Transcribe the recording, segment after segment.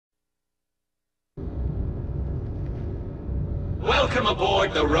Welcome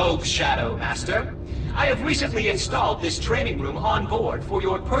aboard the Rogue Shadow, Master. I have recently installed this training room on board for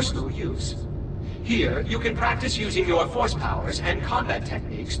your personal use. Here, you can practice using your force powers and combat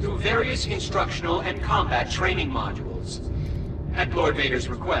techniques through various instructional and combat training modules. At Lord Vader's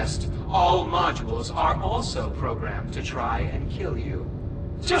request, all modules are also programmed to try and kill you.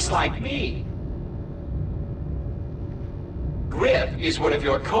 Just like me. Grip is one of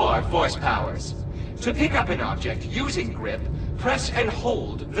your core force powers. To pick up an object using grip, press and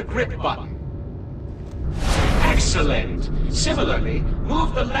hold the grip button. Excellent! Similarly,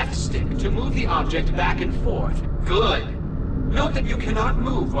 move the left stick to move the object back and forth. Good! Note that you cannot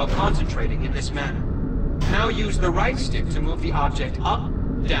move while concentrating in this manner. Now use the right stick to move the object up,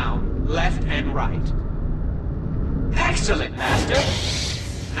 down, left, and right. Excellent,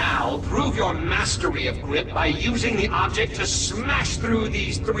 Master! Now, prove your mastery of grip by using the object to smash through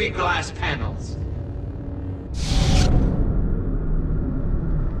these 3 glass panels.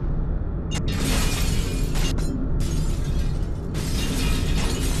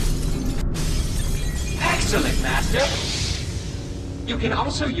 Excellent, Master! You can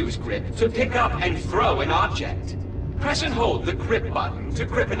also use grip to pick up and throw an object. Press and hold the grip button to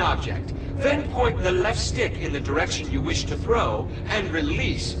grip an object, then point the left stick in the direction you wish to throw, and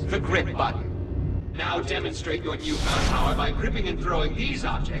release the grip button. Now demonstrate your newfound power by gripping and throwing these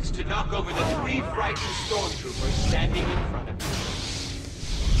objects to knock over the 3 frightened stormtroopers standing in front of you.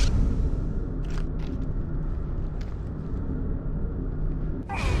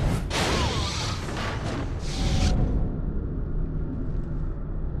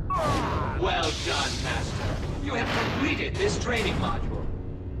 Well done, Master. You have completed this training module.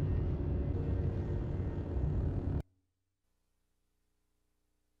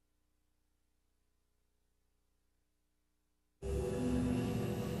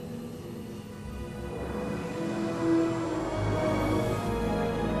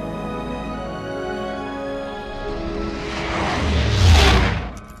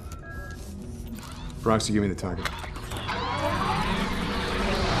 Proxy, give me the target.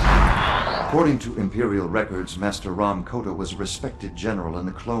 According to Imperial records, Master Ram Kota was a respected general in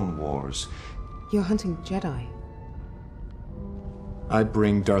the Clone Wars. You're hunting Jedi. I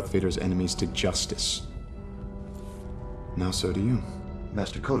bring Darth Vader's enemies to justice. Now so do you.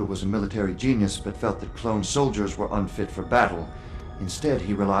 Master Kota was a military genius, but felt that clone soldiers were unfit for battle. Instead,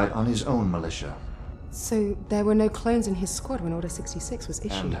 he relied on his own militia. So there were no clones in his squad when Order 66 was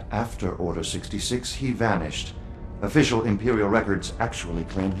issued? And after Order 66, he vanished. Official Imperial records actually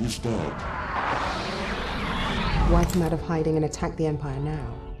claim he's dead. Why come out of hiding and attack the Empire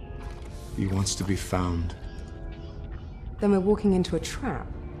now? He wants to be found. Then we're walking into a trap.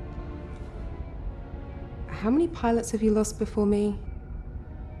 How many pilots have you lost before me?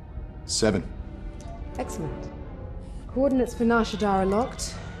 7. Excellent. Coordinates for Nar Shaddaa are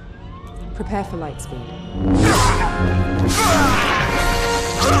locked. Prepare for light speed.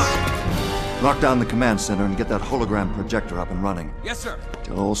 Lock down the command center and get that hologram projector up and running. Yes, sir.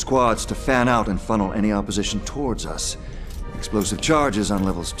 Tell all squads to fan out and funnel any opposition towards us. Explosive charges on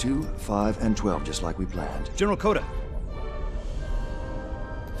levels 2, 5, and 12, just like we planned. General Kota.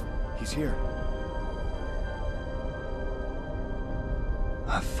 He's here.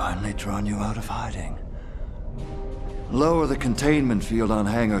 I've finally drawn you out of hiding. Lower the containment field on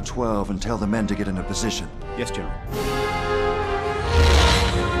Hangar 12 and tell the men to get into position. Yes, General.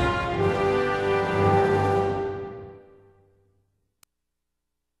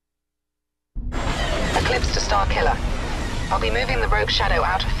 Eclipse to Star Killer. I'll be moving the Rogue Shadow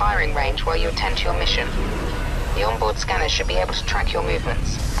out of firing range while you attend to your mission. The onboard scanners should be able to track your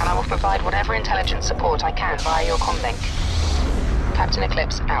movements, and I will provide whatever intelligence support I can via your comlink. Captain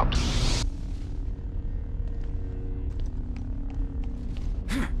Eclipse, out.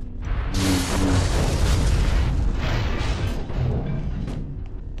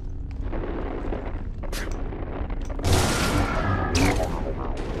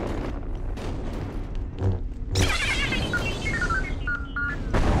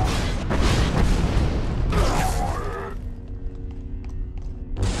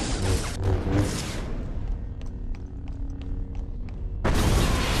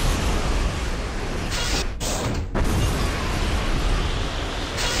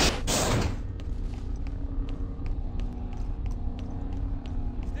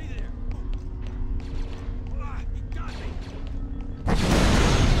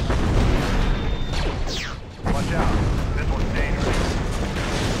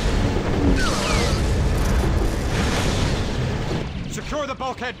 Secure the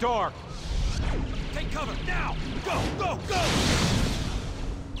bulkhead door! Take cover, now! Go, go, go!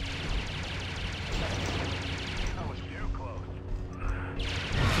 That was too close.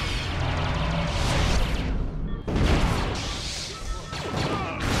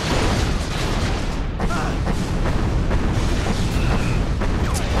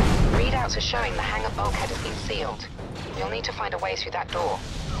 readouts are showing the hangar bulkhead has been sealed. You'll need to find a way through that door.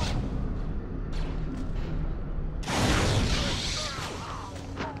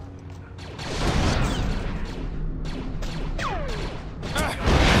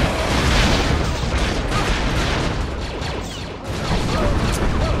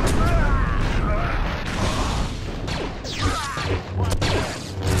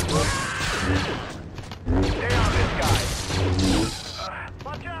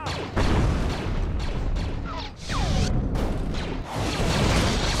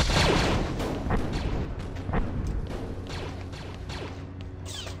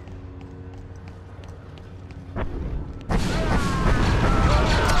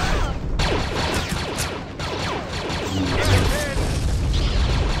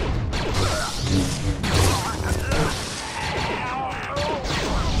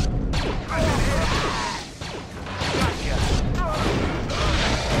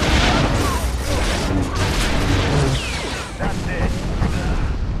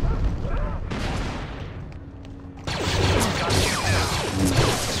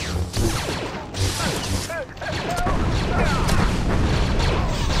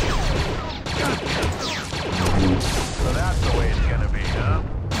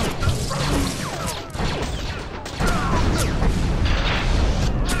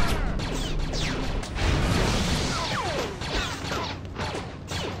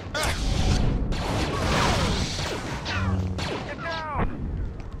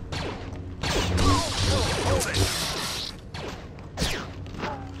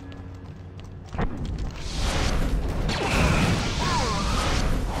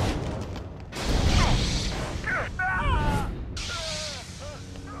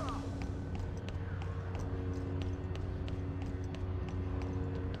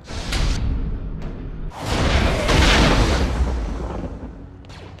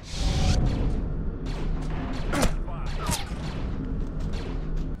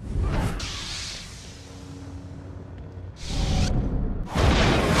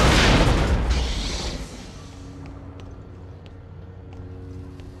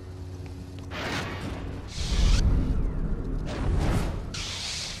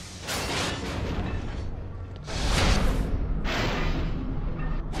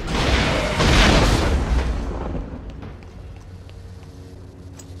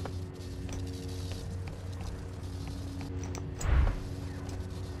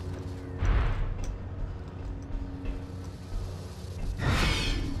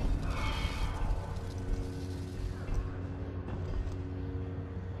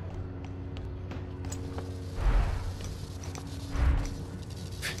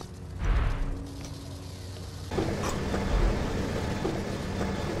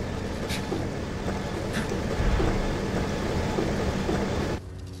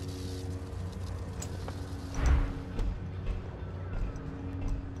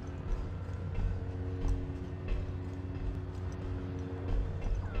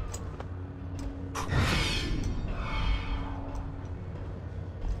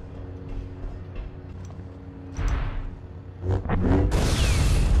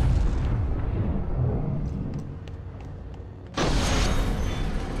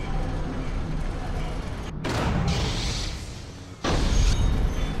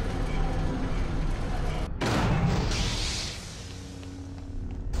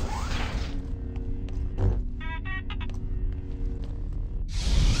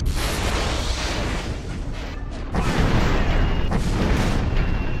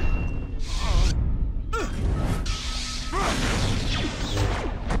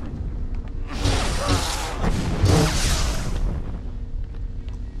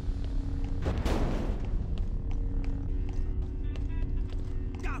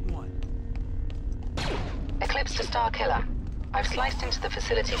 Starkiller. I've sliced into the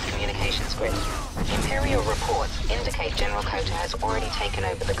facility's communications grid. Imperial reports indicate General Kota has already taken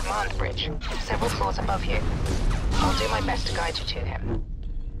over the command bridge, several floors above you. I'll do my best to guide you to him.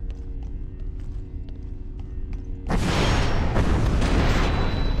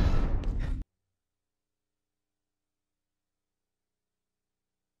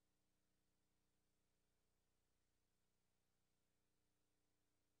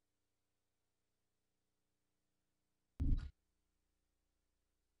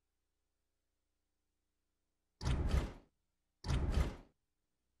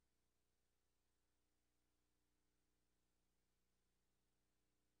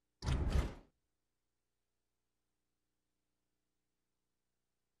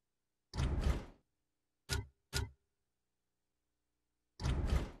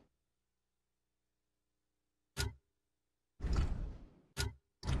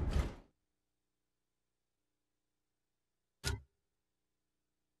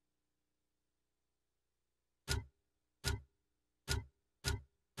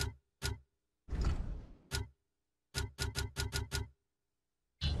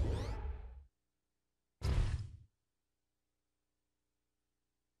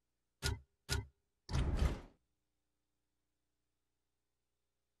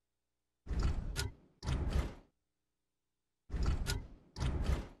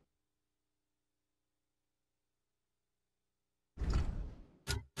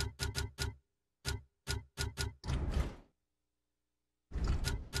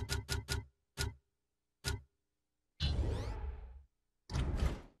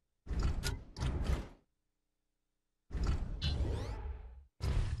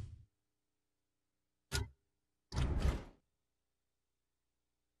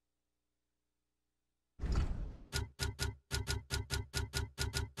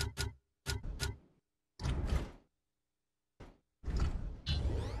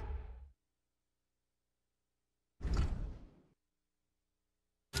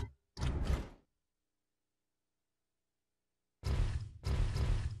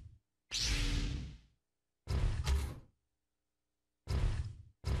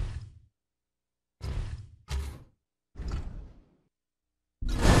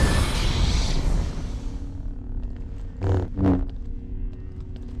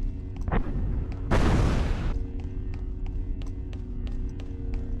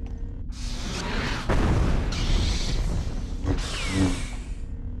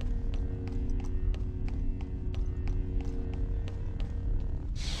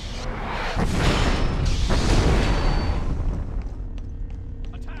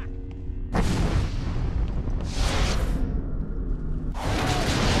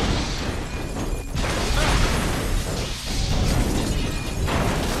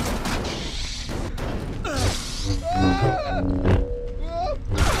 Taking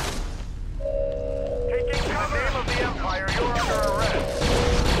cover! In the name of the Empire, you're under arrest.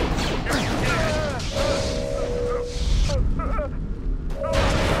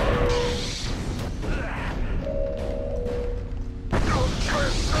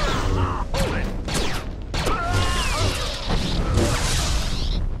 Hold it!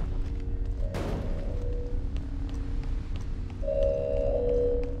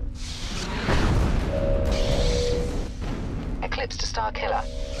 Eclipse to Star Killer.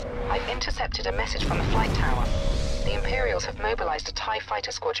 I've intercepted a message from the flight tower. The Imperials have mobilized a TIE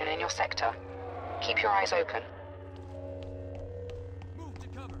fighter squadron in your sector. Keep your eyes open. Move to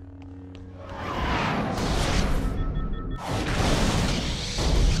cover!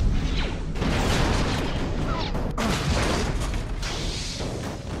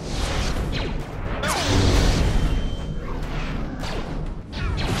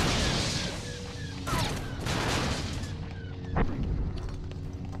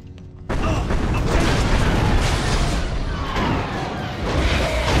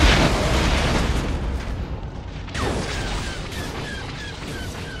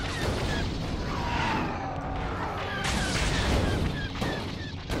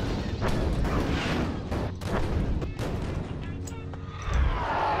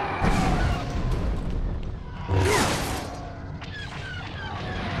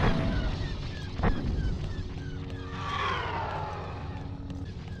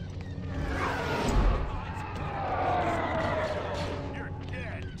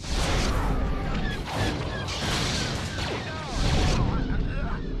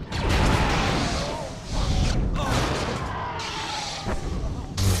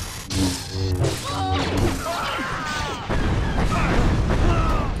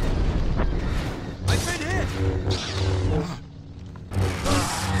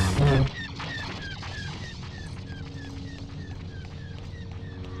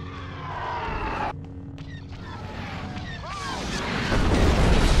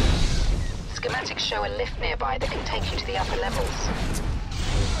 Schematics show a lift nearby that can take you to the upper levels.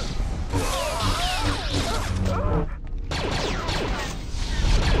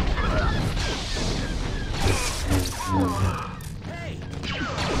 Hey!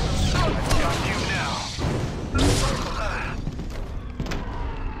 I've got you now.